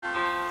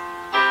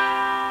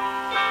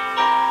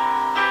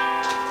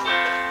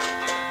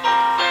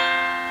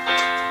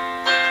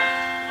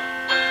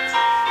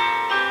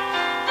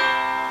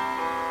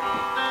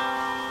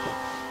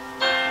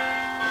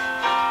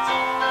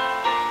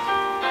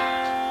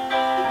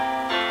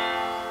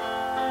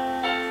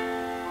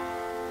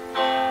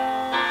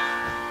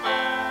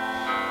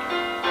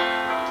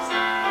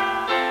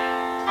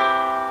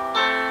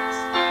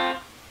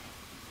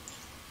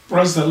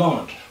Praise the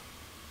Lord.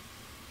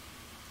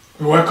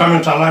 We welcome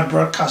you to our live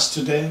broadcast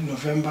today,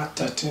 November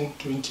 13,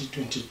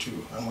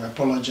 2022, and we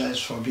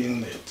apologize for being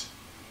late.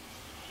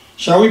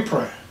 Shall we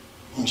pray?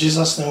 In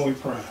Jesus' name we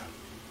pray.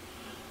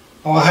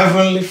 Our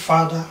Heavenly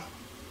Father,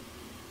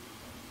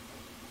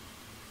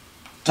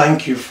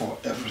 thank you for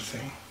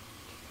everything.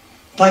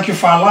 Thank you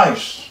for our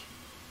lives.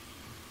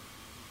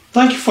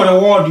 Thank you for the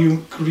world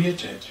you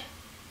created.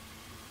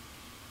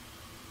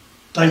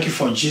 Thank you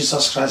for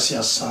Jesus Christ,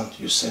 your Son,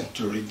 you sent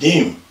to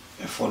redeem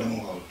a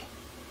fallen world.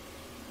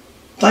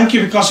 Thank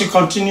you because you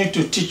continue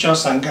to teach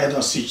us and guide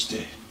us each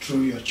day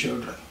through your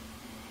children.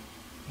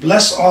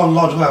 Bless all,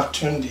 Lord, who have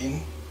tuned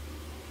in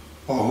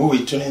or who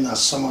will tune in at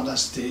some other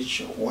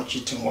stage or watch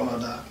it in one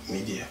other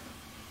media.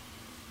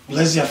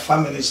 Bless their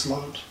families,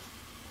 Lord.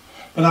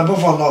 But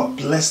above all, Lord,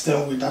 bless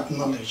them with that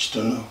knowledge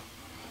to know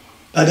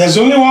that there's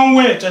only one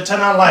way to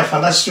eternal life,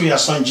 and that's through your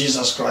Son,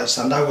 Jesus Christ,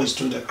 and that way is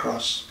through the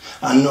cross,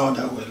 and no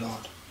other way,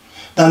 Lord.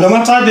 That no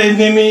matter the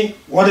enemy,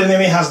 what the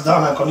enemy has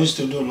done and continues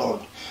to do, Lord,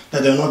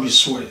 that they will not be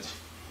swayed,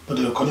 but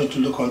they will continue to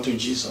look unto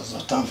Jesus, the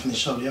author and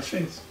finisher of their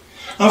faith.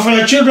 And for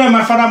your children,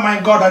 my Father,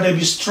 my God, that they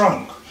be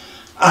strong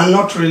and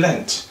not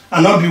relent,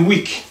 and not be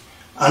weak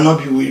and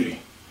not be weary.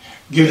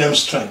 Give them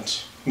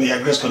strength. May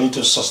your grace continue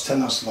to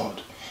sustain us,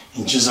 Lord.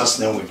 In Jesus'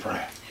 name we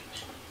pray.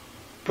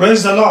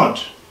 Praise the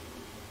Lord.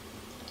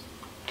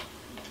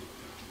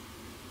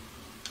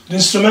 The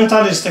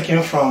instrumental is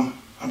taken from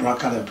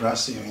Abraka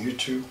Debrasi on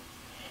YouTube.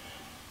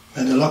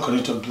 May the Lord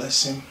continue to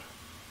bless him.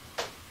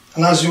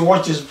 And as you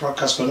watch this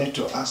broadcast, continue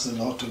to ask the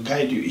Lord to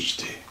guide you each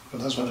day.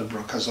 Because that's what the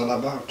broadcast is all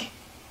about.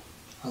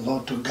 The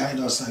Lord to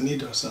guide us and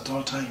lead us at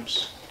all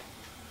times.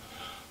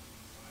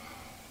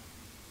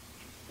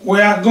 We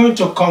are going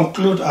to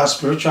conclude our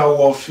spiritual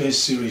warfare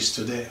series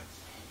today,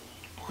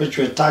 which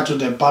we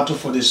titled The Battle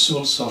for the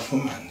Souls of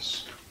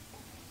Humans.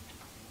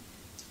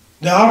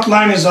 The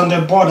outline is on the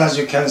board, as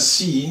you can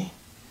see.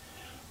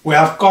 We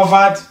have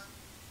covered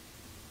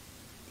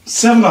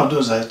 7 of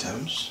those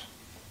items.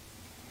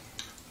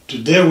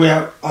 Today we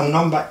are on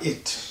number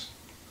 8.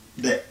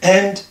 The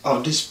end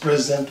of this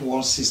present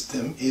world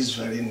system is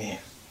very near.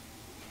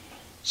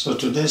 So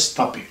today's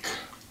topic,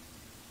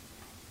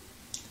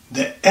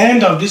 the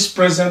end of this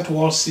present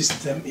world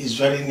system is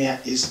very near,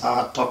 is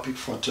our topic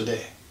for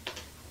today.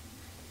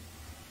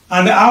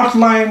 And the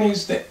outline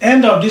is the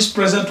end of this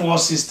present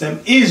world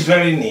system is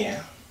very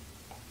near.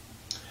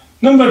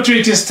 Number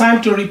 3, it is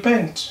time to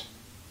repent.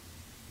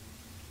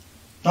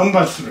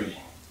 Number 3,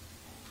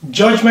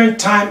 judgment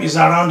time is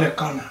around the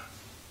corner.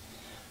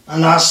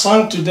 And our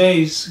song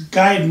today is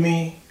Guide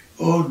Me,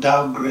 O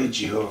Thou Great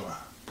Jehovah.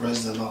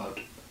 Praise the Lord.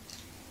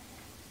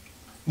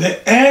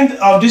 The end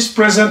of this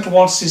present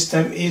world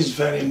system is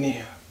very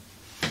near.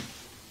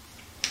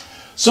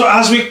 So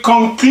as we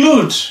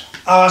conclude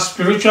our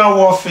spiritual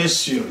warfare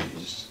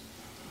series,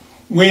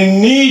 we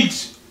need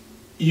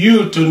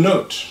you to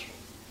note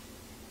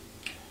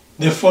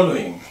the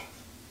following.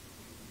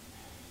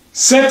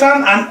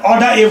 Satan and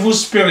other evil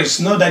spirits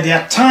know that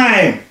their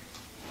time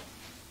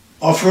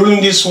of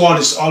ruling this world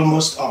is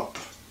almost up.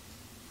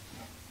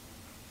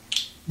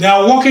 They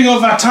are working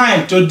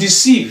overtime to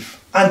deceive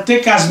and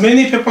take as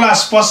many people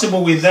as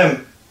possible with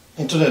them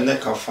into the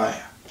lake of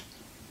fire.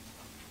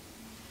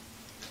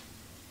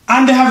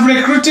 And they have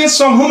recruited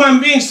some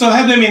human beings to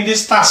help them in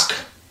this task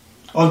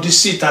of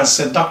deceit and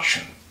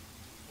seduction.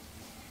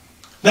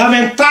 They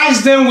have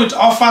enticed them with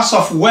offers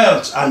of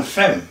wealth and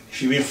fame,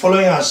 if you've been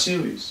following our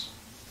series.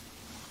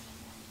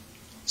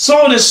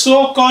 Some of the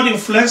so-called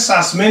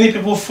influencers many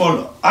people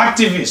follow,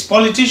 activists,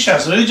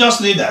 politicians,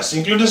 religious leaders,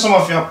 including some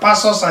of your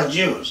pastors and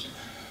Jews,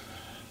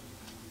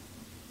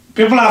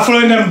 people are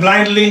following them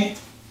blindly.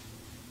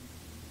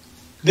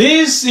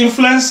 These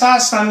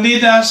influencers and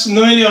leaders,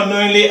 knowingly or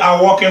unknowingly,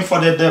 are working for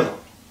the devil.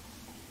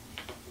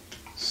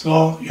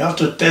 So you have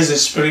to test the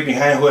spirit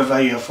behind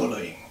whoever you are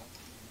following.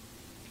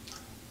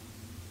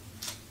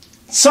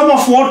 Some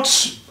of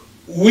what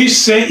we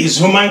say is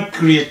human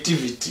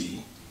creativity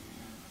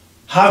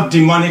have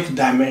demonic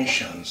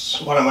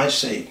dimensions. What am I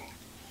saying?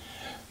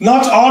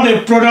 Not all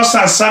the products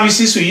and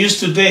services we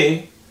use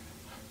today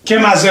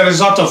came as a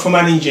result of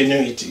human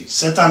ingenuity.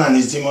 Satan and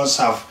his demons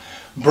have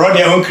brought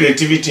their own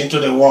creativity into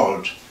the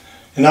world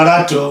in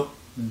order to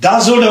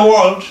dazzle the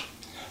world,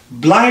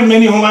 blind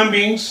many human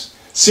beings,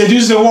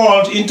 seduce the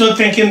world into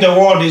thinking the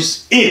world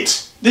is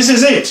it. This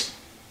is it.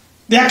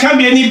 There can't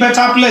be any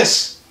better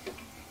place.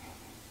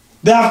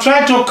 They have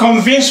tried to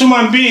convince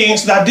human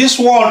beings that this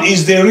world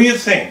is the real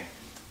thing.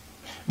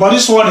 But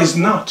this world is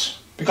not,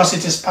 because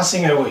it is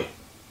passing away.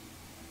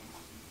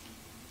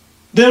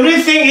 The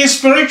real thing is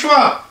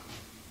spiritual.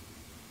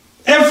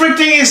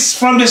 Everything is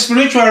from the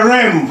spiritual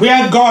realm,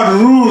 where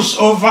God rules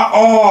over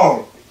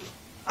all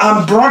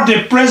and brought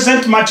the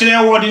present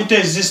material world into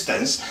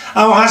existence,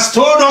 and has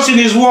told us in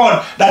his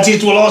word that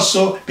it will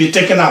also be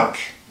taken out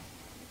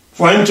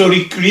for him to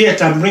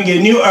recreate and bring a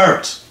new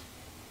earth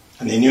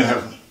and a new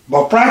heaven.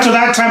 But prior to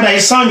that time, that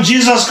his Son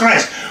Jesus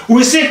Christ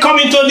will still come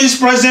into this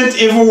present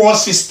evil world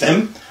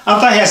system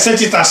after he has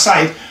set it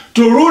aside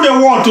to rule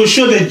the world, to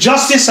show the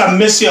justice and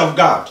mercy of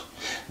God.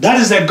 That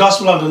is the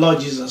gospel of the Lord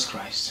Jesus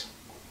Christ.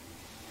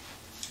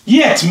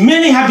 Yet,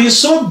 many have been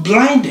so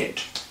blinded,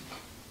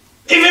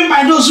 even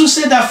by those who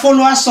say they're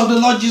followers of the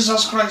Lord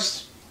Jesus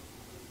Christ.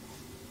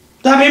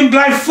 They have been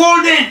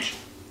blindfolded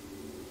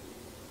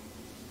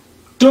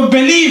to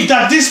believe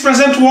that this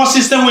present world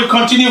system will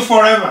continue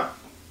forever,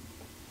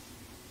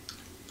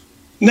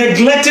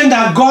 neglecting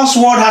that God's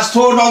word has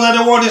told us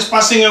that the world is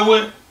passing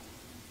away.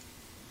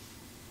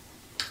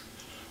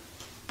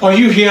 Are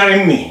you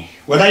hearing me?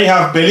 Whether you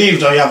have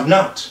believed or you have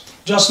not,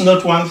 just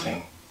note one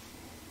thing.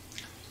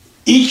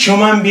 Each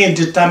human being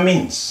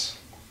determines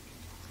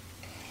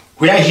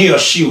where he or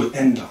she will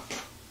end up.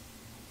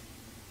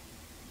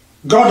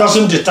 God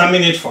doesn't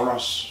determine it for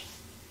us.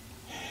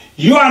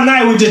 You and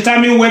I will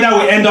determine whether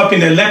we end up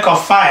in a lake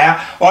of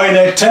fire or in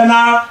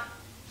eternal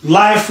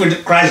life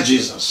with Christ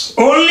Jesus.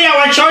 Only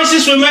our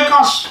choices will make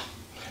us.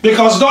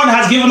 Because God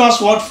has given us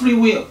what? Free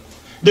will.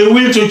 The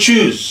will to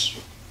choose.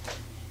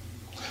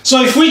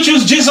 So if we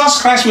choose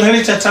Jesus Christ, we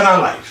inherit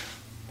eternal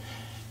life,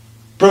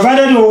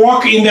 provided we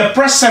walk in the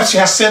precepts he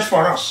has set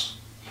for us.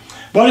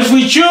 But if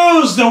we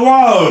choose the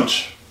world,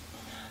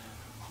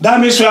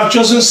 that means we have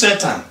chosen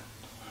Satan.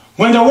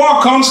 When the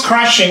world comes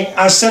crashing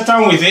and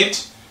Satan with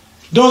it,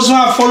 those who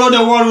have followed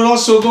the world will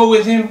also go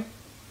with him.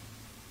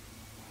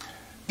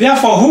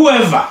 Therefore,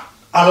 whoever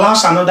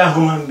allows another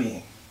human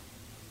being,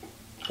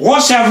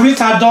 once you have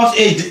reached adult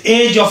age, the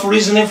age of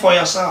reasoning for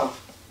yourself,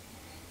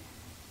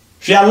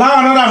 if you allow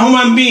another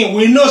human being,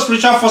 we know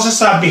spiritual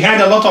forces are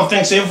behind a lot of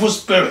things, evil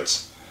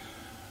spirits.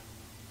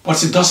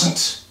 But it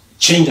doesn't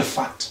change the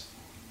fact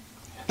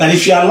that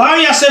if you allow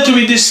yourself to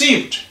be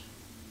deceived,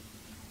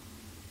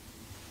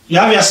 you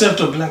have yourself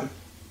to blame.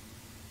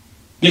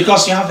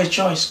 Because you have a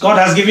choice. God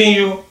has given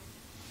you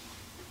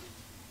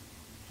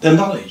the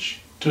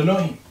knowledge to know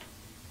him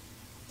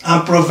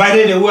and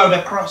provided the way of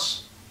the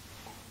cross.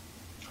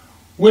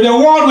 With the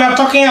world we are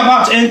talking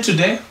about end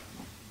today,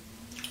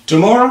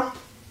 tomorrow,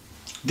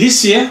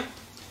 this year,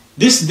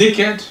 this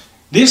decade,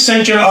 this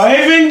century, or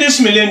even this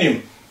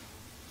millennium,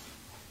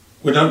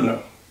 we don't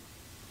know.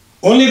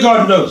 Only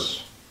God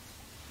knows.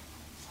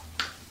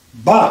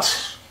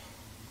 But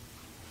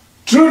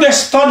through the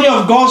study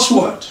of God's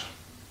word,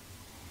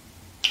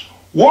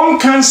 one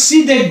can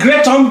see the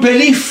great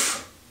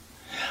unbelief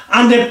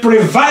and the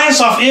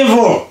prevalence of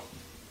evil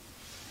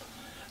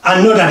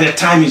and know that the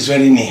time is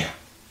very near.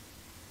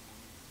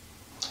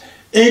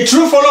 A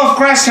true follower of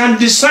Christ can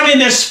discern in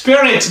the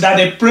spirit that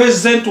the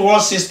present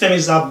world system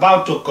is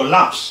about to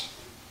collapse.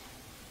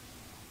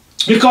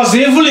 Because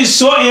evil is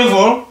so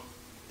evil,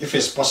 if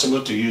it's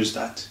possible to use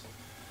that.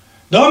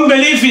 The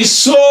unbelief is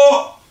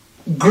so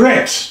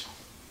great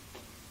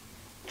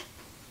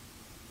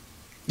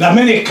that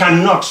many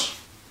cannot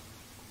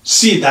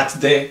see that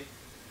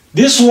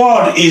this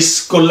world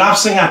is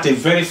collapsing at a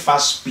very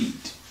fast speed.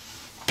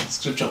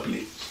 Scripture,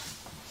 please.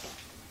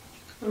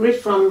 Read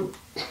from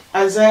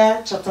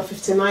Isaiah chapter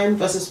 59,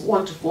 verses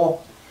 1 to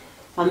 4,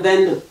 and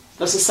then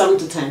verses 7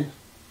 to 10.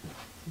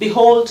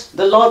 Behold,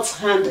 the Lord's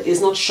hand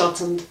is not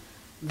shortened,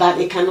 that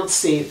it cannot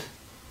save,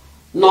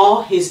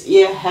 nor his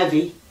ear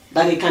heavy,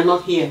 that he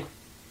cannot hear.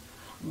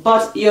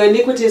 But your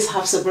iniquities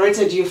have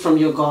separated you from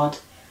your God,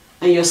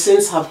 and your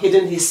sins have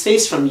hidden his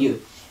face from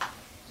you,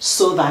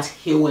 so that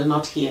he will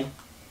not hear.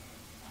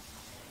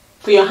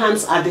 For your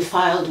hands are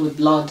defiled with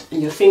blood,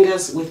 and your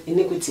fingers with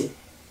iniquity.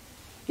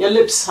 Your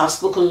lips have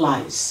spoken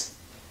lies.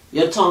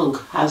 Your tongue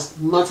has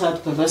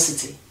muttered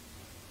perversity.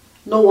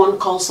 No one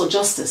calls for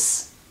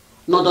justice,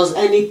 nor does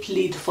any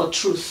plead for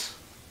truth.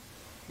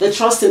 They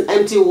trust in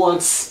empty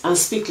words and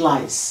speak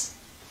lies.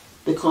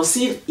 They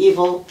conceive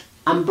evil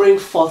and bring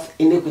forth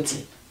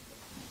iniquity.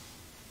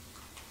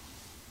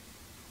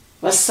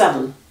 Verse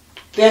 7.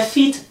 Their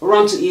feet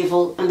run to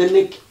evil, and they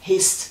make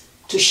haste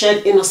to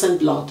shed innocent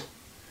blood.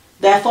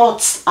 Their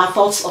thoughts are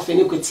thoughts of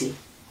iniquity.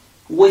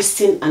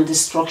 Wasting and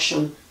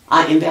destruction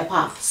are in their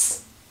paths.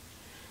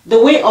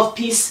 The way of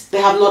peace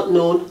they have not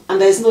known, and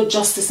there is no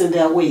justice in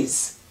their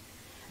ways.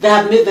 They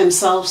have made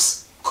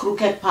themselves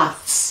crooked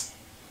paths.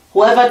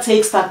 Whoever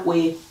takes that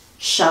way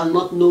shall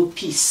not know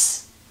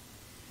peace.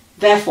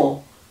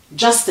 Therefore,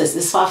 justice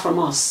is far from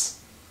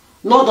us,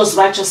 nor does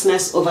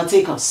righteousness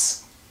overtake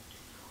us.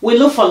 We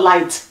look for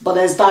light, but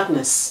there is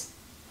darkness.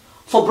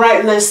 For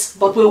brightness,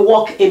 but we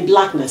walk in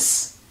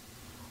blackness.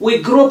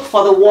 We grope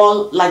for the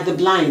wall like the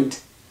blind,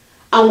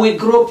 and we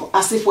grope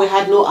as if we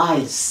had no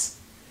eyes.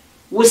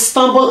 We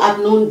stumble at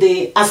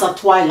noonday as at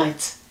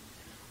twilight.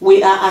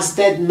 We are as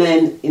dead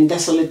men in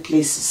desolate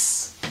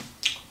places.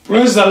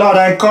 Praise the Lord.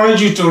 I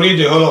encourage you to read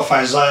the whole of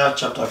Isaiah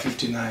chapter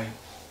 59.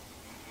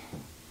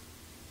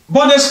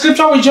 But the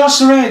scripture we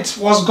just read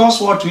was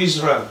God's word to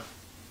Israel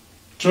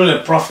through the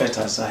prophet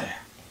Isaiah.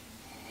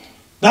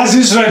 That's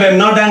Israel, the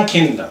northern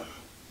kingdom.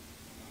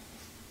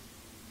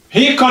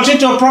 He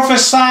continued to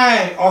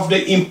prophesy of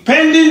the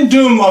impending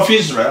doom of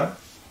Israel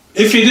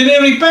if he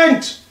didn't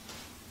repent.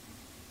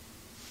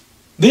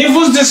 The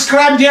evils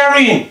described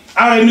therein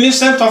are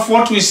reminiscent of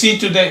what we see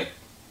today.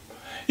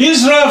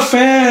 Israel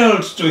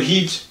failed to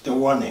heed the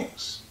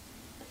warnings.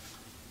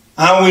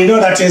 And we know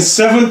that in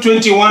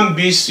 721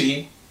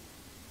 BC,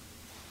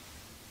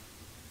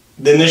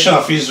 the nation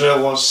of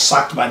Israel was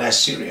sacked by the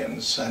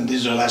Assyrians, and the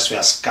Israelites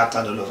were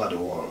scattered all over the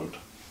world.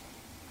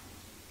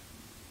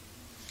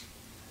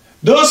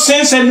 Those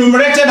sins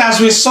enumerated as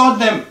we saw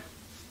them,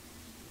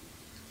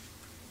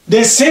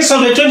 the sins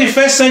of the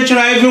 21st century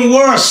are even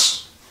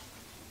worse.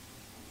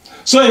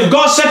 So if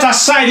God set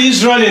aside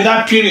Israel in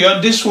that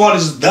period, this world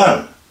is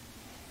done.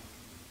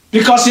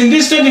 Because in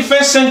this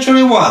 21st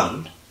century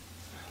world,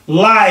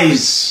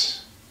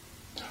 lies,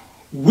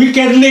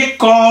 wickedly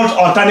called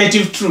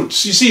alternative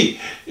truths. You see,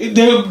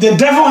 the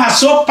devil has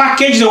so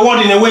packaged the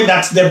world in a way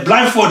that the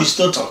blindfold is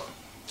total.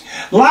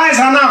 Lies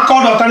are now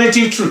called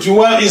alternative truth.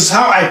 Well, it's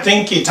how I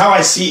think it, how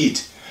I see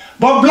it.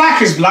 But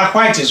black is black,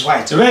 white is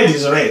white, red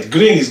is red,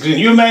 green is green.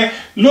 You may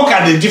look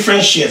at the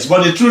different shades,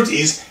 but the truth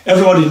is,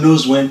 everybody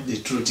knows when the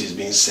truth is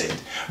being said.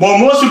 But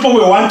most people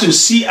will want to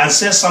see and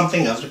say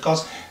something else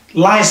because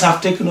lies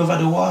have taken over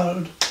the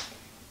world.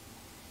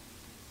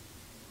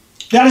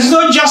 There is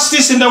no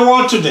justice in the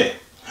world today.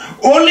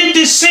 Only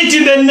deceit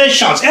in the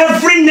nations.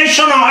 Every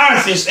nation on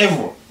earth is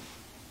evil.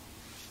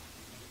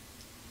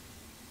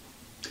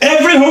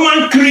 Every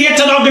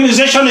human-created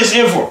organization is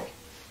evil.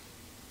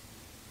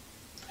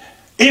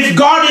 If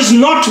God is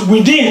not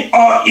within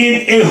or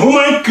in a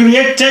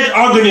human-created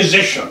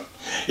organization,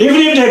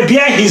 even if they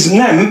bear his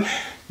name,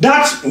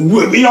 that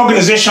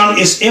organization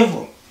is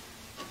evil.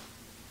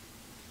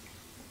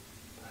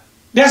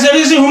 There's a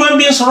reason human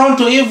beings run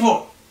to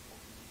evil.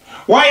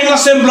 Why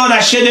innocent blood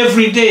are shed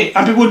every day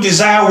and people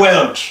desire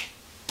wealth?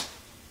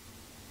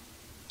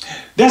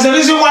 There's a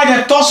reason why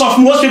the thoughts of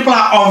most people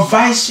are on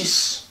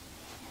vices,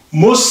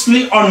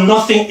 mostly on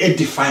nothing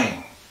edifying.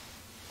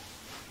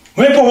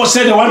 When people will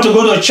say they want to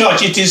go to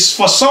church, it is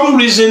for some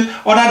reason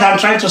other than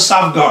trying to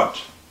serve God,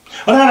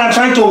 other than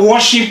trying to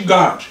worship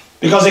God,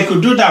 because they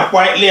could do that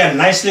quietly and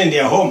nicely in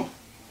their home.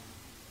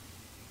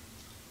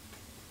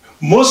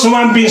 Most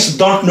human beings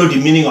don't know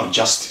the meaning of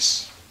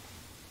justice.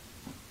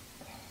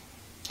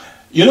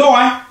 You know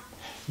why?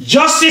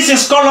 Justice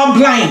is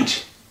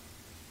colorblind.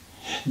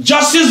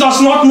 Justice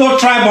does not know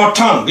tribe or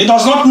tongue. It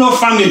does not know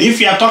family if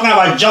you are talking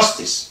about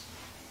justice.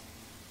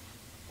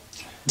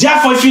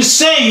 Therefore, if you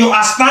say you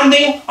are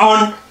standing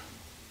on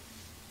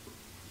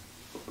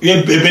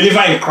a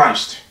believer in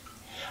Christ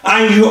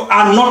and you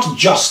are not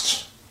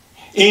just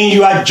in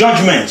your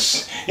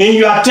judgments, in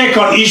your take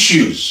on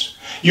issues,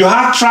 you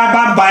have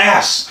tribal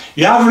bias,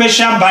 you have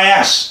racial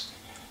bias,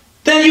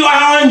 then you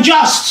are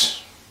unjust.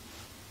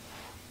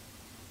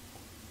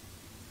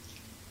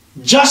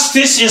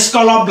 Justice is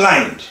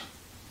colorblind.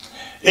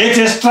 It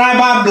is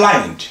tribal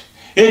blind.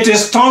 It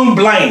is tongue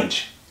blind.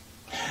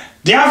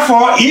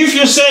 Therefore, if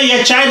you say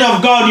you're a child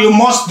of God, you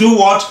must do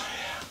what?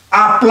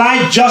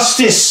 Apply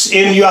justice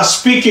in your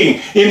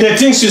speaking. In the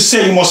things you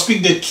say, you must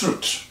speak the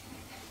truth.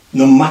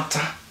 No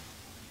matter,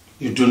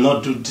 you do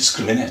not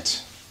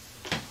discriminate.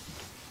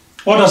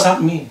 What does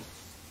that mean?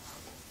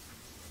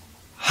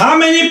 How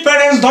many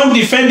parents don't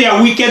defend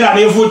their wicked and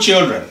evil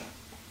children?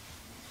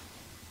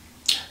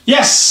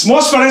 Yes,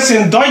 most parents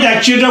indulge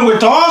their children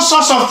with all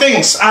sorts of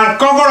things and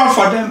cover up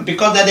for them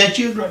because they're their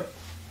children.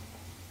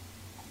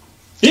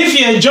 If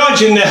you're a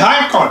judge in the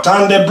high court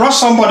and they brought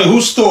somebody who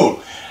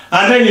stole,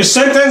 and then you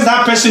sentence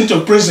that person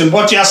to prison,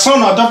 but your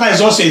son or daughter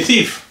is also a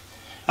thief,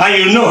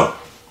 and you know,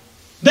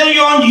 then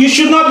you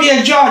should not be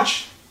a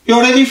judge. You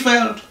already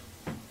failed.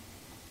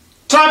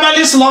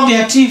 Tribalists love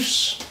their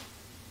thieves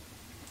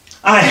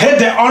and hate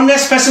the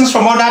honest persons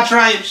from other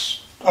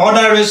tribes,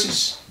 other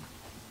races.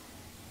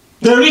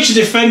 The rich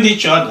defend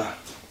each other.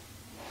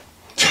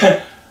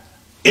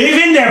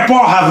 Even the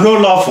poor have no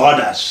love for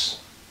others.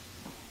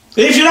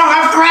 If you don't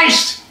have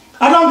Christ,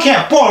 I don't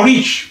care, poor,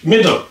 rich,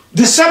 middle,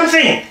 the same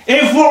thing.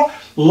 Evil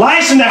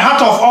lies in the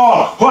heart of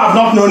all who have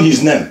not known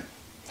his name,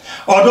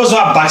 or those who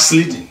are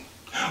backsliding.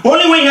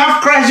 Only when you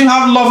have Christ, you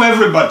have love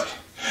everybody.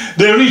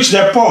 The rich,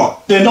 the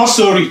poor, the not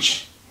so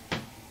rich,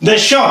 the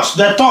short,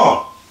 the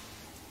tall.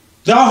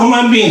 They are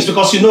human beings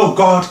because you know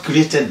God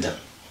created them.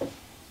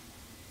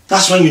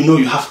 That's when you know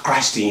you have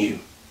Christ in you.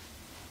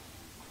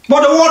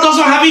 But the world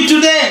doesn't have it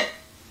today.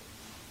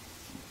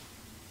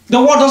 The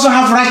world doesn't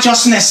have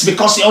righteousness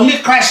because only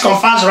Christ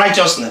confers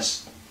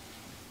righteousness.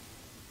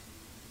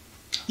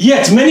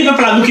 Yet many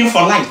people are looking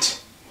for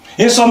light.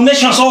 In some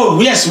nations,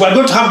 oh yes, we're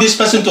going to have this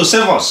person to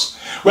save us.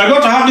 We're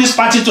going to have this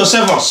party to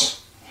save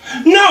us.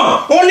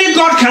 No, only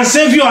God can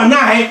save you and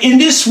I in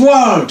this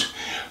world.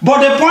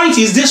 But the point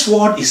is, this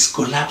world is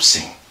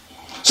collapsing.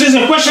 So it's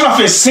a question of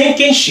a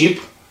sinking ship,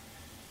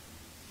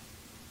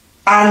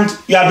 and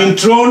you have been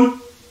thrown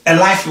a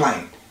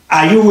lifeline.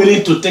 Are you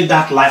willing to take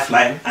that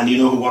lifeline? And you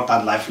know what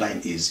that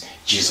lifeline is?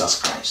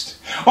 Jesus Christ.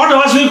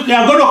 Otherwise, we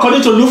are going to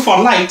continue to look for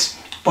light,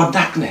 but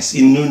darkness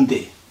in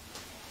noonday.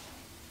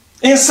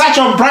 In search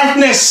of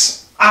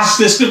brightness, as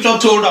the scripture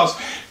told us,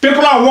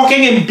 people are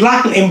walking in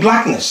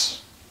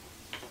blackness.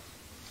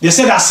 They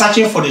say they're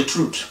searching for the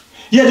truth.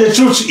 Yet the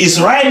truth is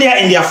right there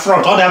in their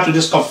front. All they have to do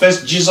is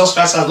confess Jesus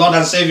Christ as Lord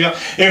and Savior,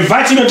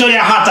 invite him into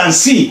their heart and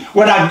see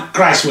whether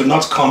Christ will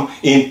not come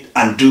in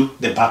and do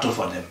the battle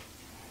for them.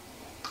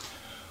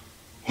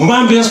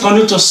 Human beings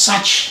continue to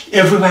search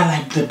everywhere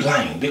like the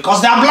blind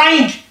because they are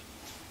blind.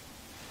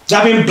 They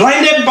have been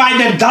blinded by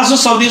the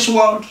dazzles of this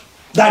world.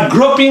 They are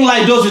groping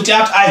like those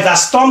without eyes. They are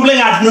stumbling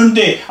at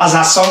noonday as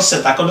at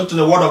sunset, according to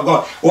the word of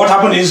God. What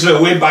happened in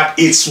Israel way back,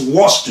 it's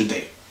worse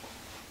today.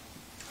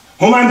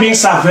 Human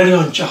beings are very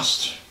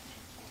unjust.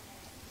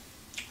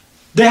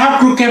 They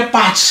have crooked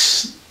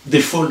paths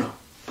they follow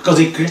because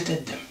He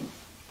created them.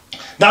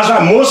 That's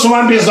why most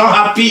human beings don't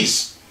have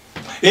peace.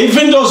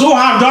 Even those who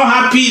have don't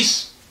have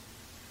peace.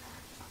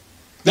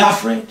 They're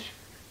afraid.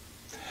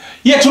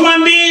 Yet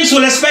human beings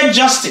will expect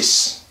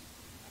justice.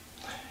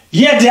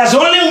 Yet there's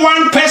only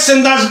one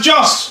person that's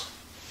just.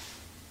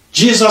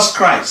 Jesus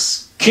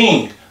Christ,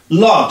 King,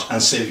 Lord,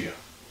 and Savior.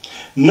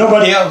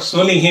 Nobody else,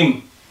 only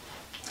Him.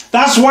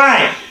 That's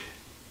why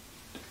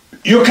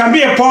you can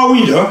be a poor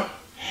widow.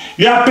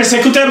 You are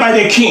persecuted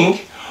by the king.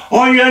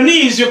 On your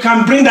knees, you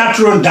can bring that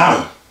throne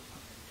down.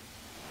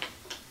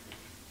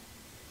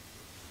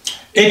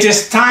 It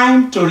is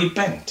time to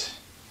repent.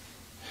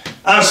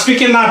 I'm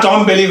speaking now to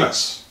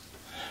unbelievers,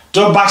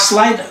 to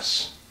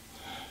backsliders,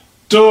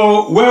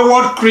 to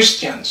wayward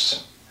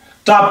Christians,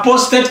 to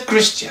apostate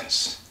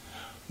Christians.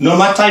 No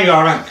matter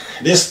your rank,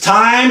 it is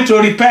time to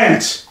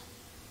repent.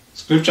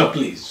 Scripture,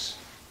 please.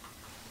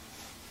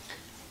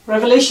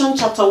 Revelation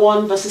chapter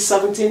 1, verses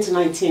 17 to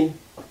 19.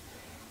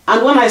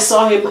 And when I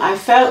saw Him, I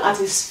fell at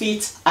His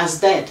feet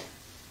as dead.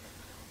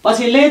 But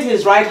He laid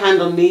His right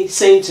hand on me,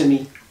 saying to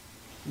me,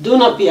 Do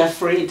not be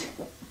afraid.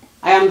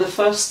 I am the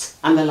first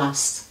and the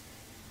last.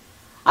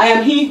 I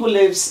am He who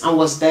lives and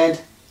was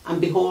dead,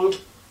 and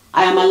behold,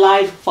 I am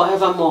alive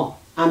forevermore.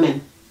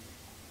 Amen.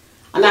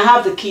 And I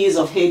have the keys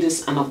of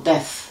Hades and of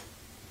death.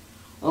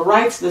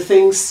 Write the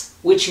things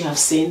which you have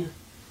seen,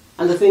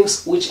 and the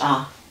things which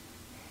are,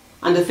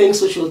 and the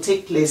things which will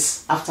take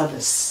place after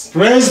this.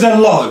 Praise the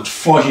Lord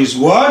for His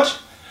word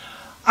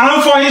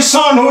and for His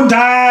Son who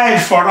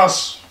died for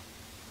us.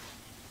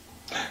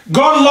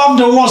 God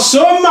loved the world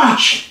so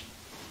much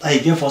that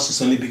He gave us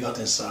His only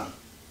begotten Son.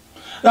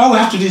 All we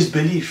have to do is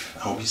believe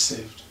and we'll be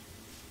saved.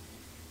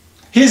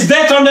 His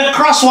death on the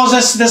cross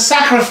was the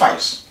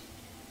sacrifice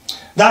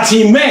that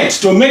He made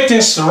to make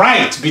things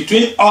right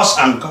between us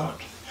and God.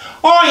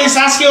 All He's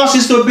asking us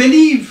is to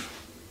believe.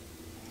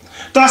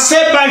 To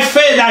accept by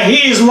faith that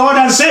He is Lord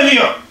and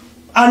Savior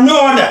and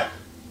no other.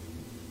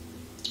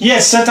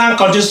 Yes, Satan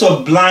continues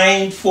to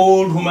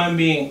blindfold human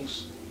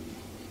beings.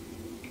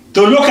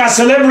 To look at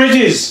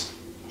celebrities,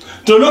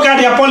 to look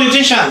at their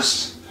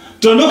politicians,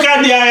 to look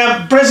at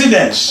their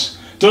presidents,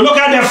 to look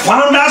at the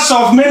founders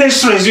of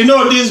ministries. You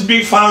know, these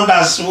big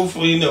founders who,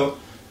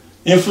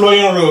 in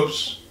flowing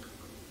robes.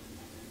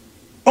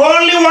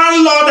 Only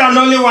one Lord and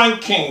only one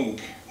King.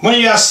 When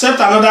you accept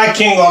another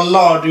King or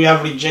Lord, you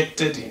have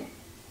rejected Him.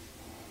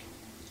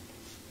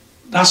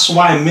 That's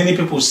why many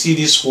people see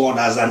this world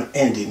as an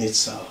end in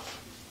itself.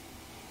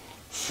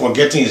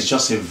 Forgetting it's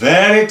just a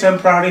very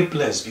temporary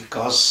place,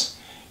 because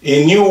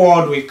a new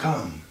world will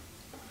come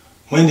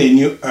when the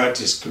new earth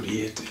is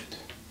created.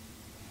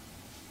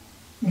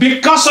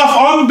 Because of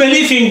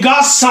unbelief in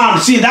God's Son.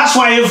 See, that's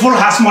why evil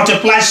has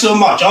multiplied so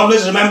much.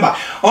 Always remember,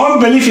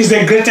 unbelief is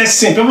the greatest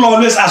sin. People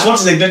always ask, what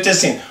is the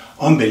greatest sin?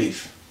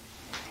 Unbelief.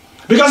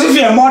 Because if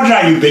you're a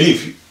murderer, you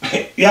believe.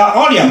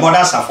 All your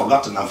murders are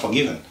forgotten and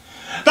forgiven.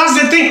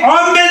 That's the thing.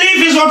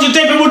 Unbelief is what will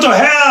take people to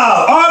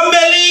hell.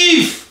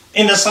 Unbelief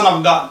in the Son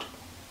of God.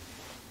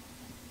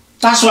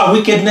 That's why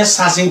wickedness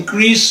has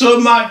increased so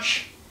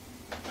much.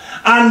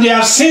 And they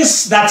have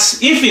sins that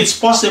if it's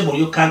possible,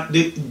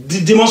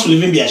 the demons will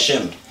even be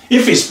ashamed.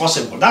 If it's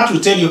possible. That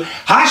will tell you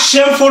how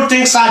shameful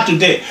things are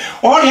today.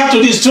 All you have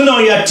to do is turn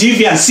on your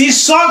TV and see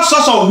all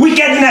sorts of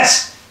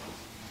wickedness.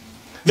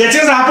 The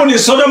things that happened in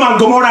Sodom and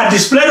Gomorrah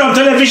displayed on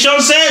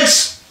television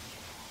sets.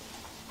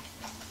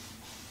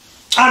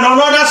 And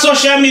on other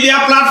social media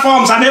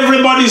platforms, and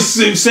everybody's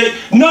saying,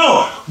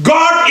 no,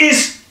 God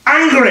is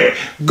angry.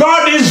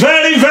 God is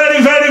very,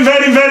 very, very,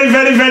 very, very,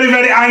 very, very,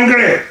 very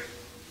angry.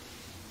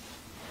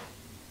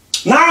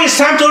 Now it's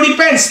time to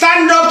repent.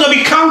 Stand up to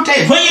be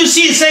counted. When you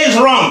see it, say it's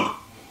wrong.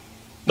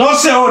 Don't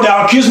say, oh, they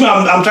accuse me,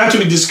 I'm trying to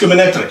be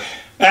discriminatory.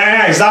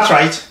 Is that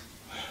right?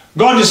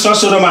 God destroyed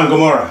Sodom and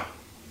Gomorrah.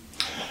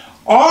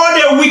 All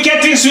the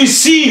wicked things we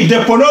see,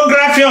 the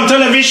pornography on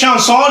television,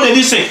 so all the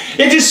this,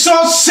 it is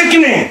so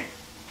sickening.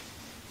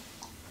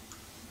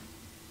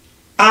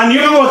 And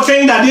you will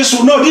think that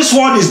this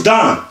world is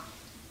done.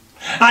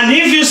 And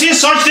if you see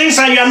such things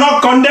and you are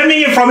not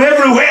condemning it from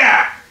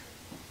everywhere,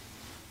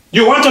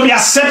 you want to be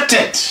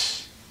accepted,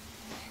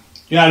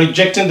 you are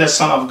rejecting the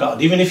Son of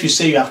God, even if you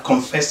say you have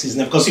confessed His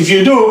name. Because if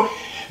you do,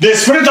 the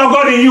Spirit of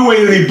God in you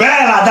will rebel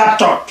at that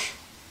thought.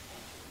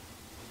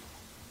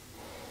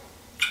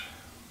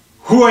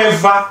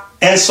 Whoever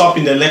ends up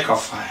in the lake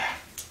of fire,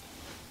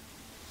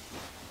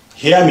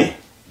 hear me,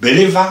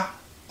 believer,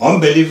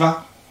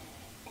 unbeliever,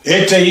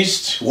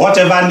 atheist,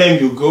 whatever name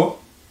you go,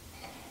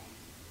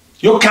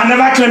 you can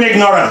never claim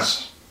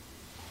ignorance.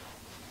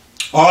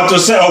 Or to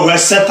say, oh, well,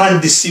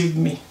 Satan deceived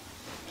me.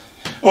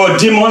 Or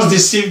demons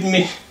deceived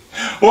me.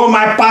 Oh,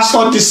 my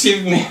pastor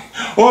deceived me.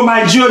 Oh,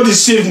 my Jew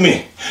deceived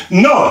me.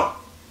 No.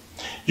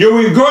 You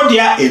will go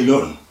there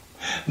alone.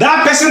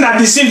 That person that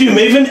deceived you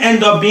may even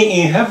end up being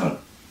in heaven,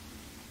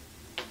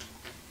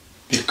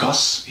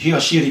 because he or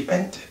she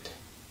repented.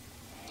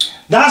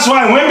 That's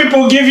why when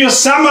people give you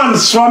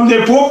sermons from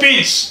the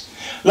pulpits,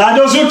 like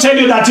those who tell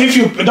you that if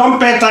you don't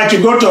pay tithe,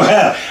 you go to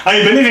hell, and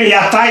you believe in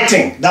your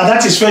tithing,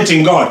 that is faith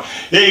in God,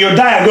 you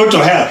die and go to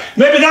hell.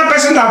 Maybe that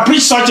person that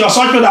preached such or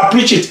such people that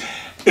preach it,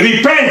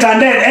 repent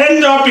and then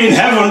end up in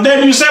heaven.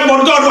 Then you say,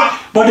 but God, why?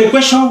 But the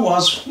question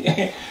was,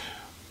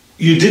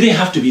 you didn't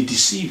have to be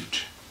deceived.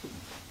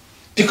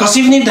 Because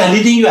even if they're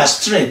leading you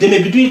astray, they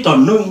may be doing it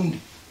unknowingly.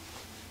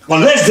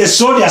 Unless they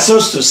sold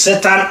themselves to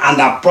Satan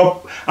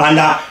and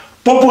are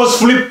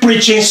purposefully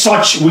preaching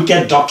such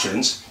wicked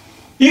doctrines,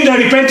 if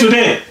they repent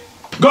today,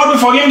 God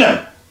will forgive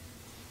them.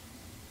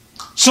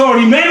 So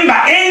remember,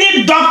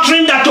 any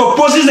doctrine that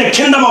opposes the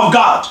kingdom of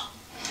God,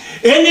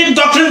 any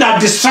doctrine that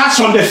distracts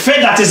from the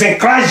faith that is in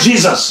Christ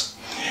Jesus,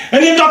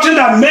 any doctrine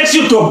that makes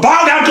you to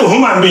bow down to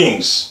human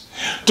beings,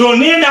 to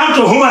kneel down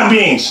to human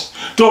beings,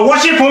 to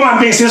worship human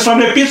beings, is from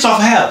the pits of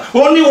hell.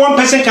 Only one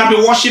person can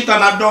be worshipped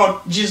and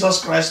adored: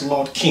 Jesus Christ,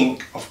 Lord,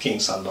 King of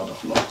kings and Lord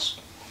of lords.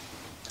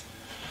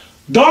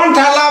 Don't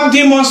allow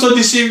demons to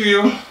deceive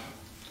you.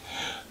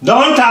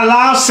 Don't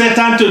allow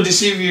Satan to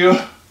deceive you.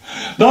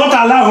 Don't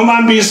allow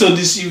human beings to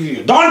deceive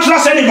you. Don't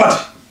trust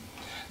anybody.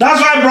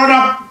 That's why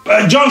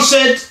Brother John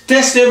said,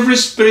 test every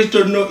spirit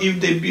to know if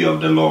they be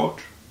of the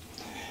Lord.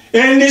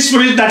 Any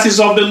spirit that is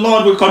of the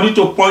Lord will continue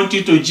to point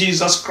you to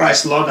Jesus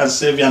Christ, Lord and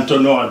Savior, and to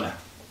no other.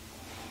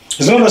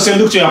 He's not going to say,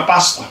 look to your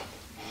pastor,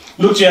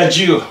 look to your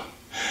Jew,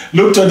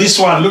 look to this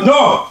one. Look.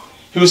 No,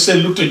 he will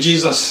say, look to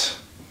Jesus.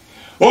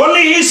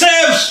 Only he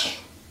saves.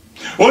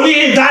 Only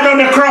he died on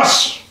the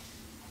cross.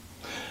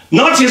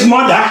 Not his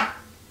mother,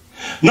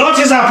 not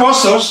his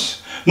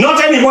apostles,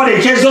 not anybody,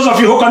 in case those of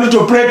you who continue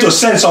to pray to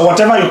saints or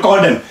whatever you call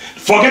them,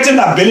 forgetting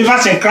that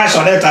believers in Christ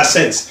on earth are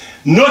saints.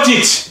 Note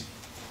it.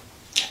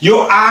 You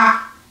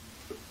are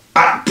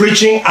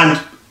preaching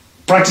and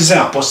practicing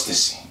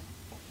apostasy.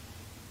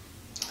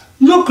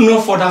 Look no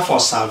further for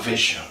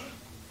salvation.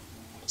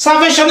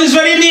 Salvation is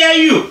very near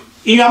you,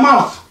 in your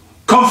mouth.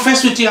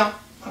 Confess with your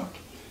mouth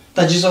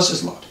that Jesus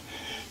is Lord.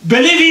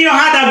 Believe in your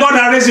heart that God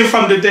has raised him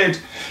from the dead.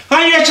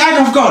 And you're a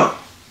child of God.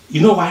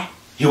 You know why?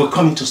 He will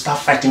come in to start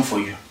fighting for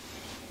you.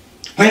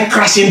 When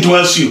Christ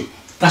indwells you,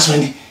 that's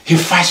when he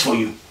fights for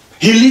you.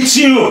 He leads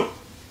you.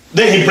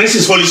 Then he brings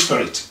his Holy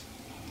Spirit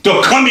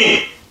to come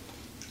in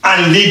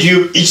and lead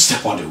you each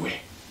step of the way.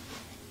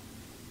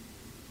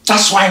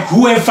 That's why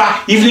whoever,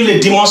 even if the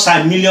demons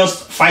are millions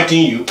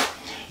fighting you,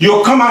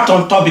 you'll come out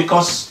on top,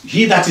 because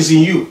he that is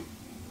in you,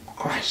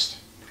 Christ,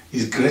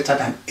 is greater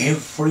than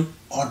every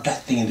other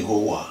thing in the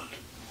whole world.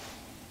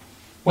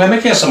 We're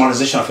making a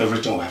summarization of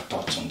everything we have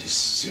taught on this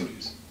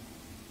series.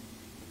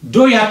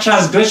 Though your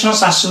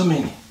transgressions are so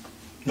many,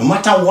 no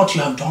matter what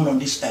you have done on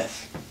this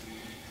earth,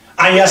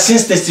 and your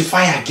sins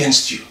testify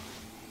against you,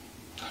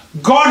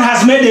 God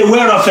has made a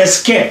way of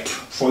escape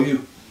for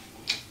you.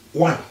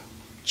 One,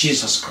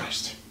 Jesus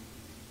Christ.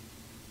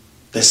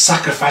 The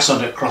sacrifice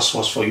on the cross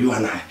was for you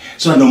and I.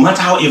 So no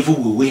matter how evil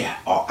we were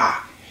or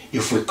are,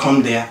 if we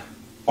come there,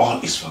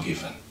 all is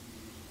forgiven.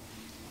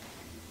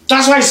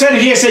 That's why he said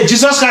here,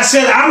 Jesus Christ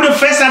said, I'm the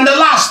first and the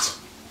last.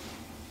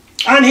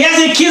 And he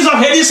has the keys of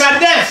Hades and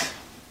death.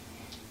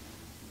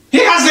 He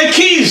has the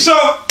keys, so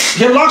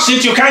he locks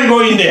it, you can't go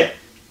in there.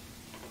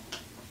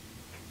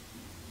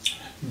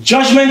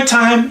 Judgment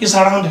time is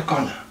around the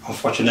corner,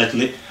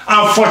 unfortunately.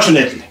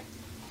 Unfortunately.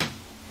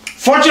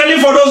 Fortunately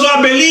for those who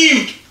have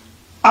believed,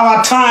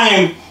 our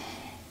time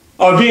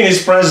of being in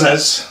his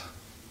presence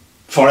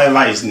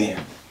forever is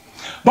near.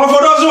 But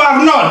for those who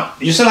have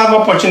not, you still have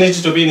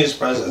opportunity to be in his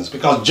presence,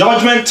 because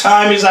judgment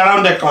time is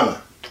around the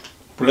corner.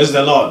 Praise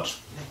the Lord.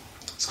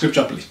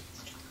 Scripture,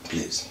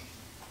 please.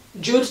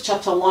 Jude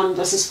chapter 1,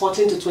 verses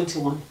 14 to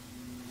 21.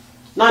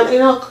 Now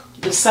Enoch,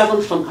 the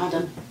seventh from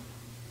Adam,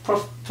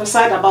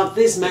 prophesied about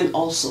these men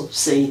also,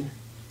 saying,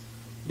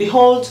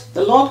 Behold,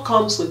 the Lord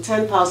comes with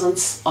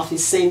 10,000s of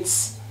his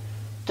saints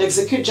to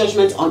execute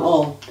judgment on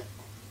all,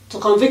 to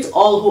convict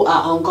all who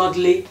are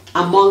ungodly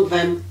among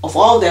them of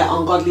all their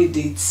ungodly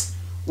deeds,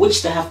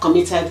 which they have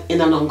committed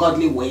in an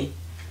ungodly way,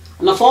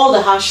 and of all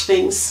the harsh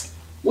things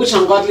which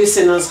ungodly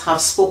sinners have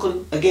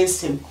spoken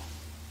against him.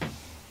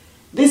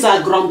 These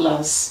are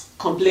grumblers,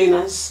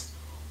 complainers,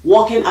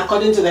 walking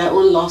according to their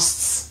own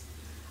lusts,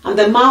 and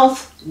their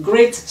mouth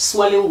great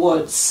swelling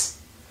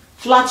words,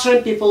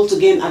 flattering people to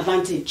gain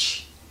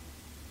advantage.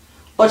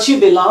 But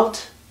you,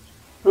 beloved,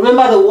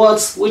 remember the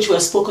words which were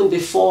spoken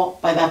before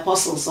by the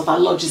apostles of our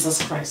Lord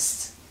Jesus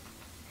Christ.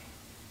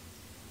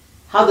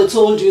 How they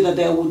told you that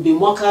there would be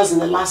mockers in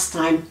the last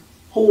time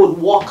who would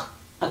walk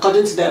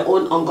according to their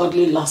own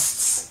ungodly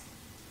lusts.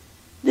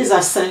 These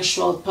are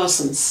sensual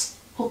persons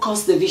who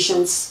cause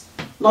divisions,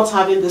 not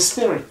having the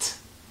Spirit.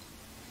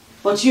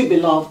 But you,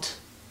 beloved,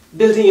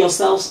 building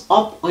yourselves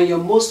up on your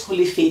most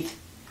holy faith,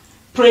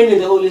 praying in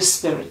the Holy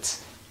Spirit,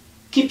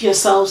 keep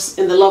yourselves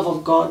in the love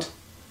of God,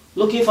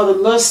 looking for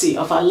the mercy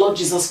of our Lord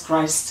Jesus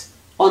Christ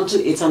unto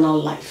eternal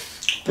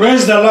life.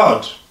 Praise the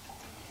Lord.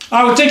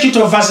 I will take you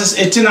to verses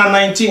 18 and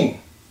 19.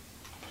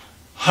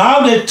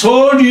 How they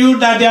told you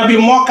that there will be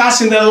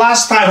mockers in the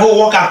last time who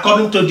walk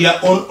according to their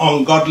own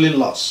ungodly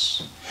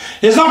lusts.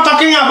 He's not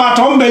talking about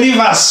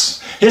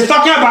unbelievers. He's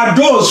talking about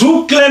those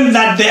who claim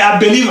that they are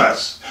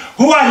believers,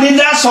 who are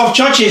leaders of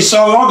churches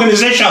or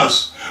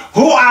organizations,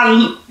 who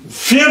are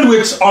filled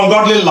with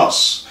ungodly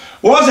lusts.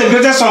 What's the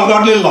greatest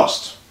ungodly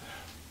lust?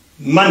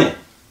 Money.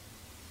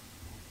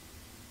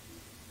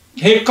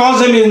 He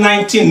calls them in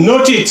 19.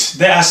 Note it.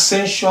 They are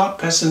sensual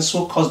persons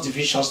who cause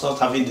divisions, not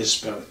having the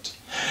Spirit.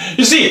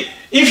 You see,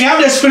 if you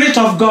have the Spirit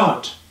of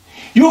God,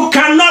 you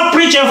cannot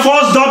preach a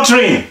false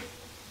doctrine.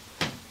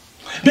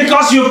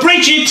 Because you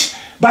preach it,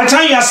 by the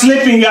time you are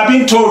sleeping, you are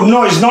being told,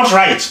 no, it's not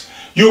right.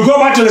 You go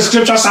back to the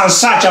scriptures and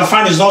search and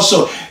find it's not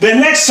so. The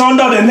next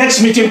Sunday, the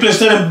next meeting place,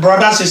 tell them,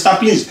 brother, sister,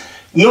 please,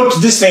 note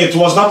this thing, it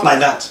was not like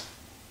that.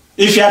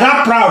 If you are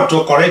that proud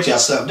to correct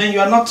yourself, then you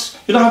don't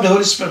have the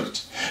Holy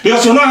Spirit.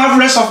 Because you don't have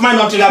rest of mind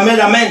until you have made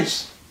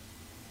amends.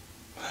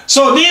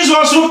 So these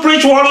ones who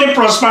preach worldly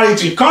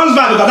prosperity comes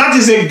back because that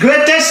is the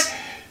greatest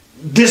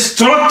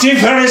destructive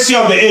heresy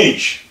of the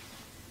age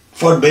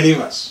for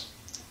believers.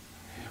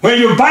 When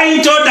you buy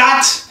into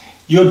that,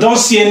 you don't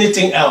see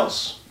anything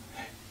else.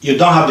 You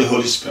don't have the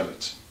Holy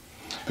Spirit.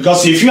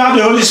 Because if you have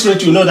the Holy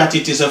Spirit, you know that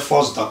it is a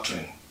false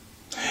doctrine.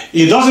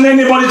 It doesn't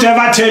anybody to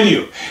ever tell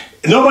you.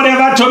 Nobody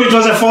ever told me it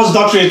was a false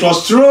doctrine. It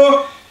was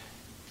through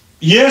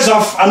years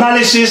of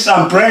analysis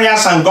and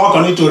prayers, and God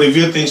continued to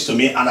reveal things to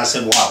me, and I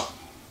said, wow.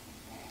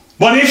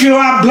 But if you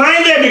are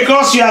blinded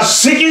because you are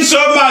seeking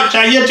so much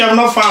and yet you have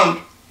not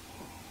found,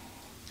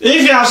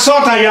 if you have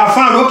sought and you have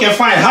found, okay,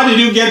 fine. How did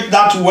you get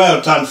that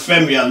wealth and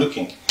fame you are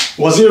looking?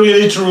 Was it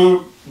really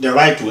through the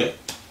right way?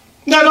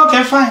 No,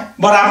 okay, fine.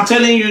 But I'm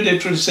telling you the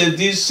truth. Say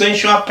these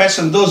sensual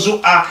persons, those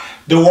who are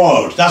the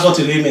world, that's what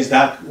it really means,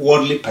 that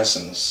worldly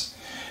persons.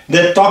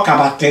 They talk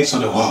about things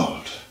of the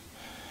world.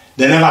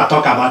 They never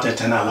talk about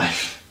eternal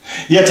life.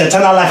 Yet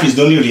eternal life is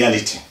the only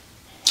reality.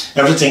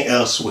 Everything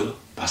else will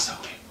pass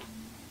away.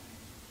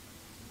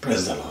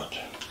 Praise the Lord.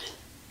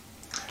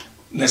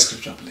 Next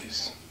scripture,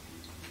 please.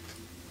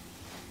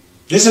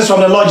 This is from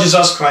the Lord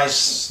Jesus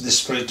Christ, the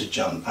Spirit to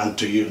John, and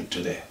to you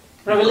today.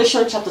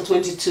 Revelation chapter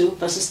 22,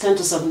 verses 10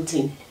 to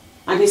 17.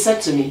 And he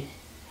said to me,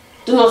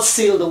 do not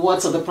seal the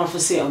words of the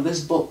prophecy of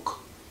this book,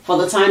 for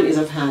the time is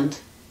at hand.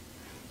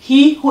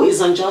 He who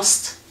is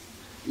unjust,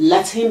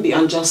 let him be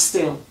unjust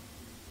still.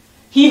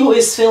 He who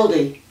is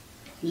filthy,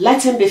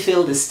 let him be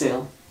filthy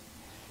still.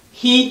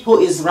 He who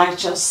is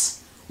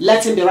righteous,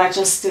 let him be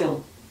righteous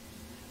still.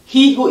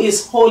 He who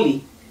is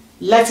holy,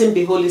 let him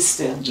be holy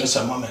still. Just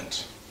a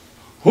moment.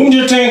 Whom do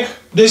you think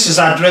this is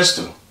addressed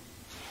to?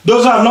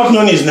 Those who have not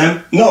known his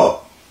name?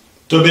 No.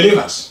 To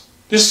believers.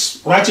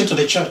 This writing to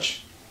the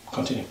church.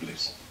 Continue,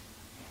 please.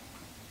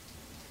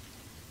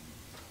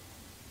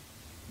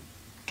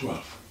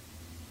 12.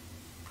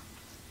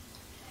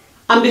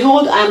 And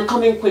behold, I am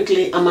coming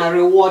quickly, and my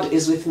reward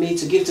is with me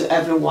to give to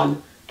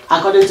everyone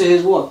according to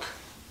his work.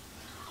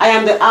 I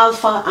am the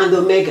Alpha and the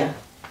Omega,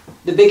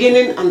 the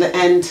beginning and the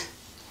end,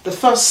 the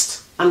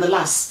first and the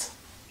last.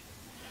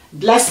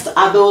 Blessed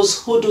are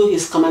those who do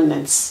his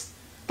commandments,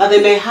 that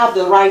they may have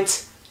the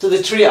right to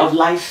the tree of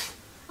life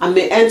and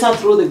may enter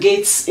through the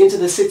gates into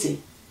the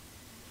city.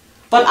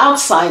 But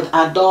outside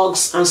are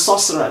dogs and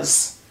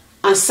sorcerers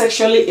and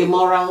sexually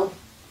immoral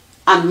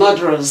and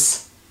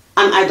murderers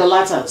and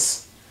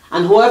idolaters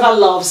and whoever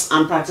loves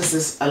and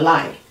practices a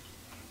lie.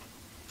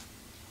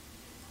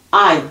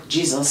 I,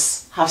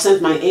 Jesus, have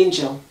sent my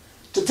angel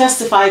to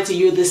testify to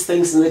you these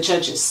things in the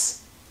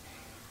churches.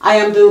 I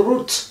am the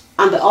root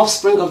and the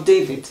offspring of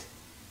David,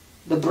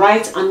 the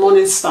bright and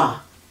morning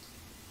star.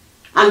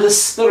 And the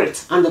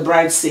Spirit and the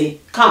bride say,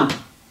 come.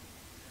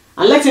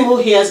 And let him who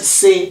hears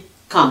say,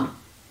 come.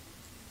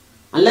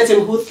 And let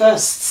him who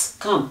thirsts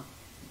come.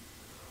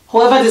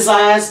 Whoever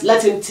desires,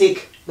 let him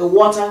take the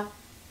water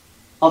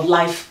of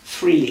life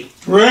freely.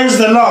 Praise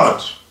the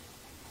Lord.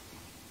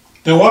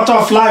 The water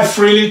of life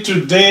freely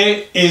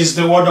today is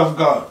the word of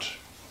God.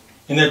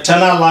 In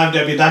eternal life,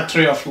 there will be that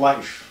tree of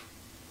life.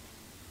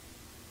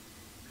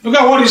 Look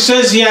at what it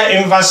says here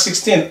in verse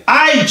 16.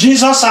 I,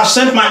 Jesus, have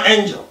sent my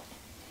angel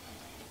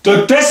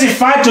to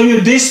testify to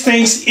you these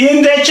things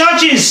in the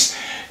churches.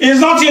 It's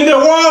not in the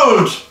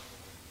world.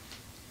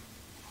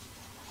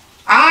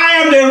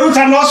 I am the root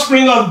and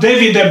offspring of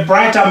David, the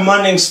bright and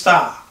morning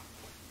star.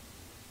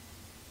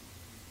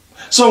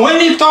 So when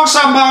he talks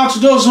about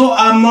those who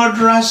are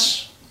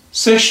murderers,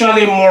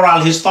 sexually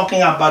immoral, he's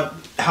talking about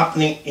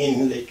happening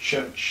in the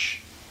church.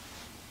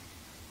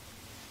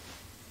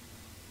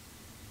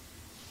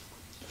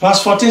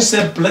 Verse 14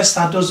 said, blessed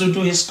are those who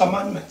do his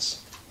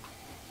commandments.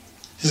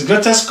 His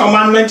greatest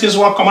commandment is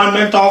what?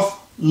 Commandment of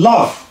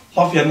love.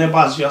 Love your neighbor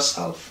as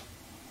yourself.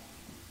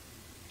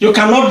 You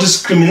cannot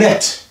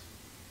discriminate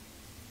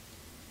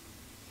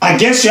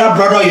against your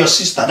brother or your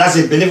sister. That's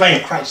a believer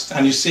in Christ.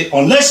 And you say,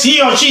 unless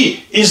he or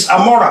she is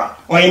immoral,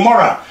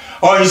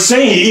 or is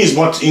saying he is,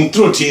 but in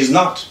truth he is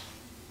not.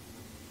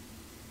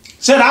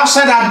 Said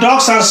outside are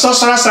dogs and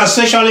sorcerers and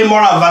sexually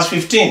immoral, verse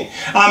 15,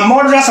 and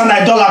murderers and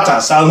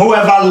idolaters and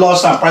whoever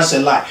loves and practices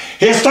a lie.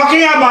 He's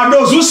talking about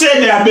those who say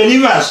they are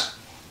believers.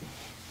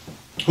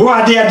 Who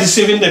are there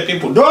deceiving the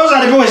people? Those are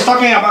the people he's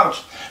talking about.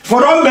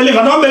 For unbeliever,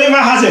 an unbeliever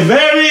has a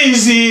very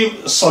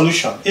easy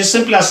solution. It's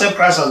simply accept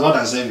Christ as Lord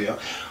and Savior.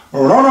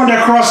 Run on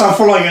the cross and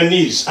fall on your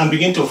knees and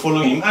begin to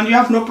follow him, and you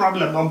have no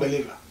problem,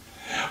 unbeliever.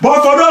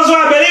 But for those who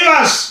are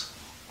believers,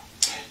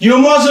 you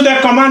must do the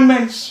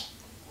commandments.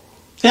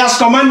 He has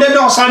commanded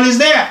us and is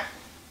there.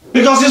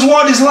 Because his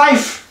word is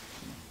life.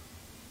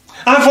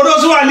 And for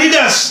those who are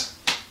leaders,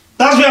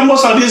 that's where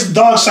most of these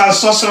dogs and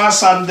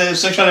sorcerers and the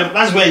sexual,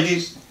 that's where it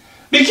is.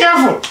 Be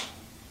careful.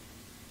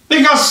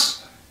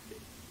 Because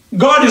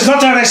God is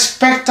not a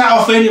respecter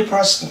of any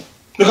person.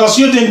 Because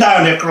you didn't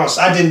die on the cross.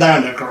 I didn't die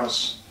on the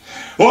cross.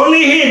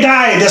 Only he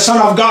died, the Son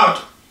of God.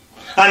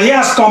 And he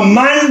has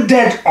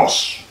commanded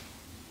us.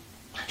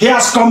 He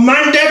has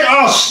commanded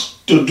us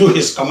to do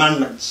his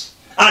commandments.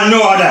 And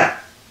no other.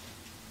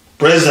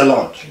 Praise the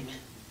Lord. Amen.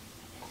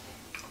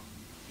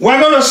 We're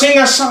going to sing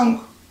a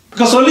song.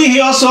 Because only he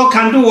also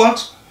can do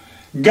what?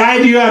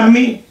 Guide you and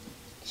me.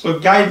 So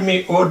guide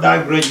me, O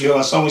thou great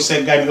Jehovah. Some will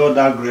say, guide me, O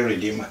thou great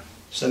Redeemer.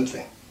 Same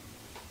thing.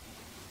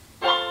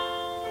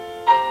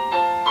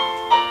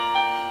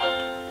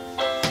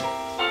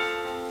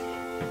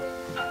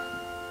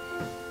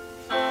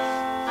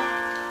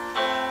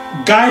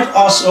 Guide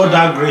us, O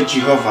thou great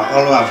Jehovah,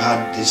 all who have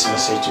heard this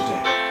message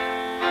today.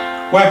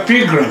 We're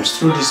pilgrims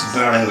through this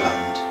barren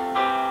land.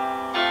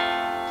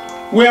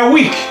 We are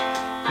weak,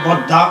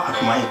 but thou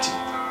art mighty.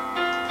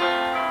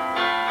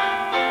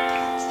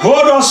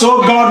 Hold us,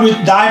 O God,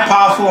 with thy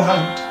powerful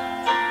hand.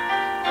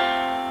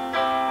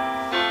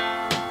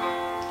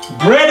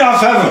 Bread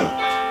of heaven,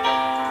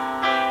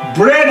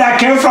 bread that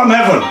came from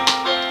heaven,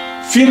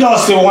 feed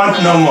us till we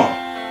want no more.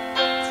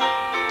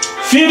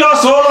 Feed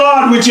us, O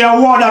Lord, with your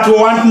word that we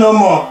want no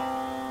more.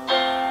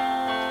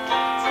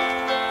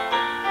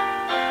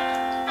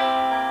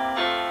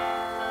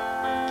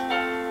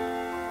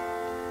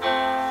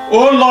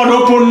 O Lord,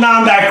 open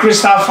now thy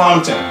crystal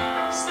fountain,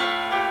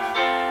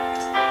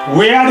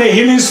 where the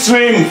healing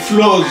stream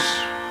flows.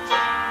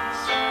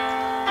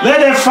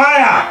 Let a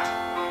fire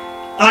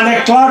and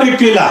a cloudy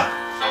pillar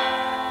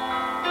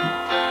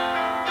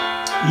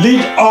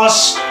lead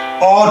us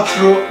all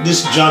through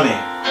this journey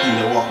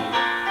in the world.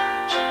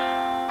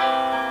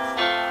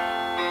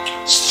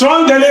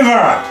 Strong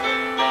deliverer,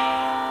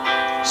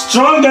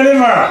 strong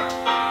deliverer,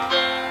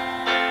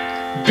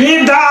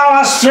 be thou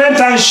our strength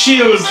and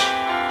shield,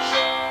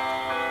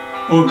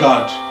 O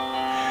God.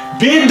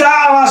 Be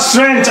thou our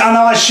strength and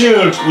our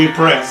shield, we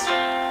pray.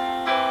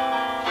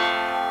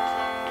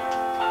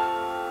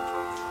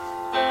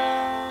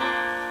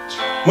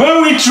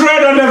 When we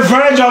tread on the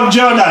verge of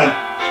Jordan,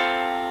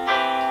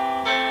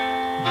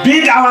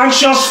 bid our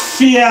anxious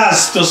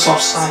fears to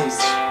subside.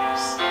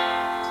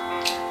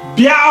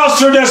 Bear us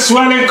through the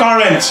swelling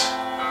current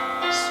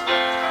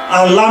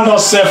and land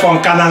us safe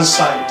on Canaan's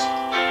side.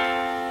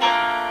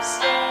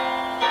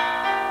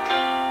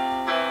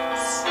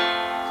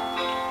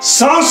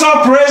 Songs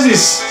of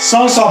praises,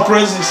 songs of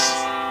praises.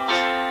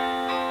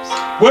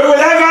 We will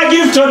ever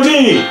give to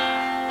thee.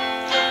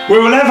 We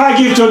will ever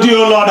give to thee,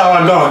 O Lord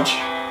our God.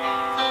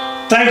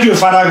 Thank you,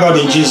 Father God,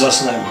 in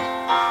Jesus' name.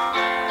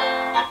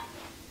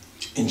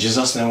 In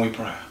Jesus' name we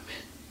pray.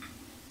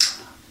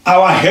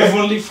 Our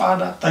Heavenly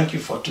Father, thank you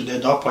for today,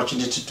 the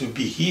opportunity to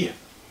be here,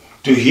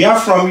 to hear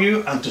from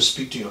you and to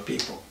speak to your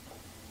people.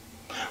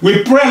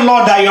 We pray,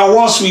 Lord, that your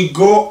words will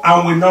go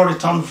and will not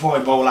return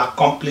void, but will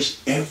accomplish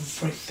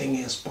everything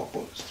in its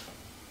purpose.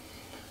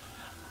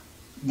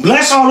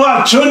 Bless all who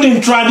have tuned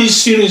in throughout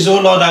this series, O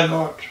Lord our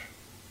God.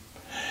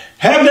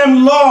 Help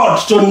them, Lord,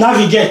 to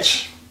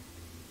navigate.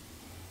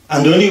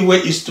 And the only way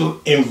is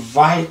to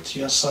invite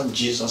your Son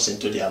Jesus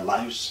into their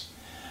lives.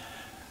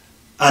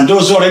 And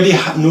those who already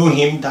know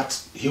him, that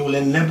he will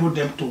enable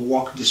them to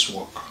walk this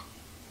walk.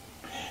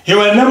 He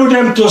will enable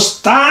them to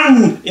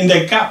stand in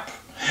the gap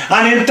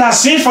and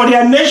intercede for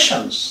their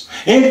nations,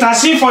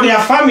 intercede for their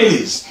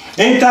families,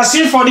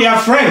 intercede for their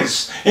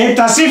friends,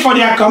 intercede for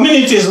their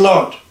communities,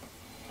 Lord.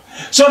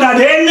 So that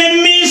the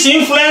enemy's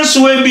influence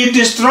will be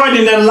destroyed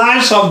in the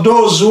lives of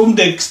those whom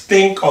they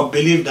think or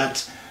believe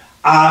that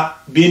are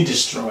being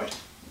destroyed.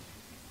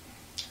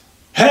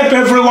 Help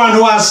everyone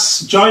who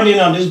has joined in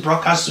on this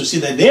broadcast to see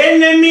that the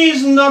enemy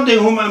is not a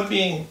human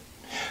being.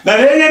 That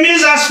the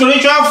enemies are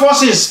spiritual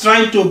forces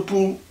trying to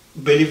pull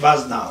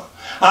believers down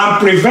and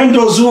prevent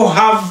those who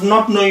have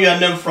not known your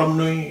name from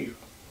knowing you.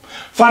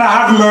 Father,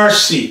 have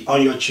mercy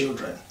on your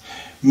children.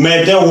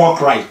 May they walk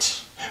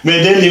right.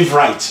 May they live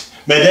right.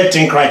 May they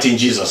think right in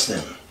Jesus'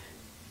 name.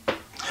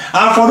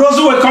 And for those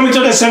who will come into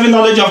the saving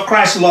knowledge of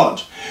Christ,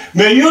 Lord,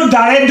 may you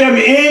direct them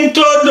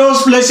into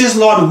those places,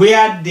 Lord,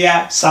 where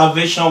their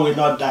salvation will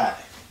not die,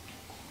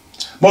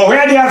 but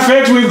where their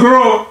faith will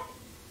grow.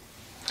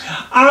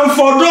 And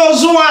for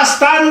those who are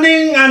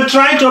standing and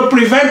trying to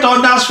prevent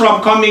others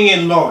from coming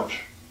in, Lord,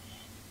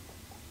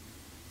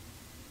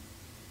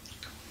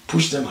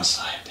 push them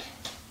aside.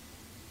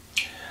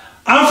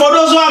 And for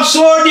those who have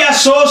sold their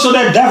souls to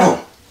the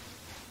devil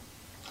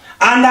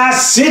and are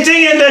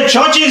sitting in the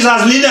churches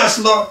as leaders,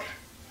 Lord,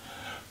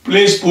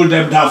 please put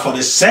them down for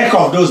the sake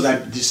of those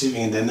that are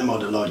deceiving in the name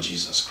of the Lord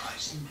Jesus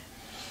Christ.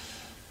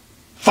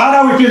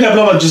 Father, we plead the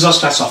blood of Jesus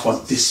Christ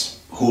upon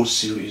this whole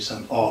series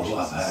and all who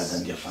have heard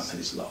and their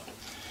families, Lord.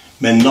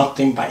 May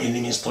nothing by any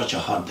means touch or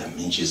hurt them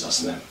in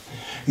Jesus' name.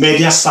 May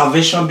their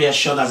salvation be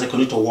assured as they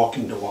continue to walk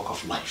in the walk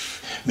of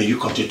life. May you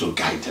continue to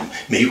guide them.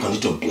 May you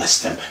continue to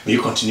bless them. May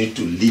you continue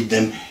to lead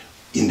them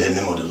in the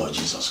name of the Lord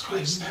Jesus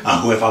Christ.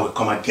 And whoever will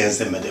come against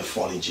them, may they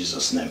fall in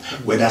Jesus' name.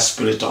 Whether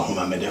spirit or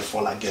human, may they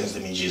fall against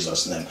them in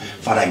Jesus' name.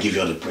 Father, I give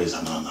you all the praise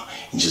and honor.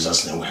 In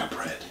Jesus' name we have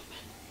prayed.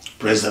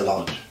 Praise the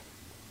Lord.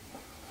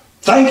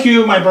 Thank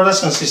you, my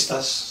brothers and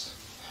sisters.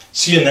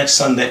 See you next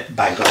Sunday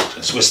by God's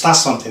grace. We'll start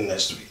something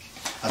next week.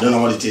 I don't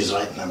know what it is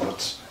right now,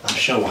 but I'm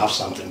sure we'll have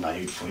something by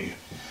it for you.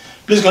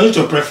 Please continue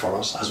to pray for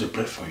us as we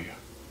pray for you.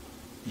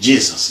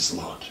 Jesus is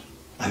Lord,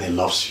 and He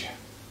loves you.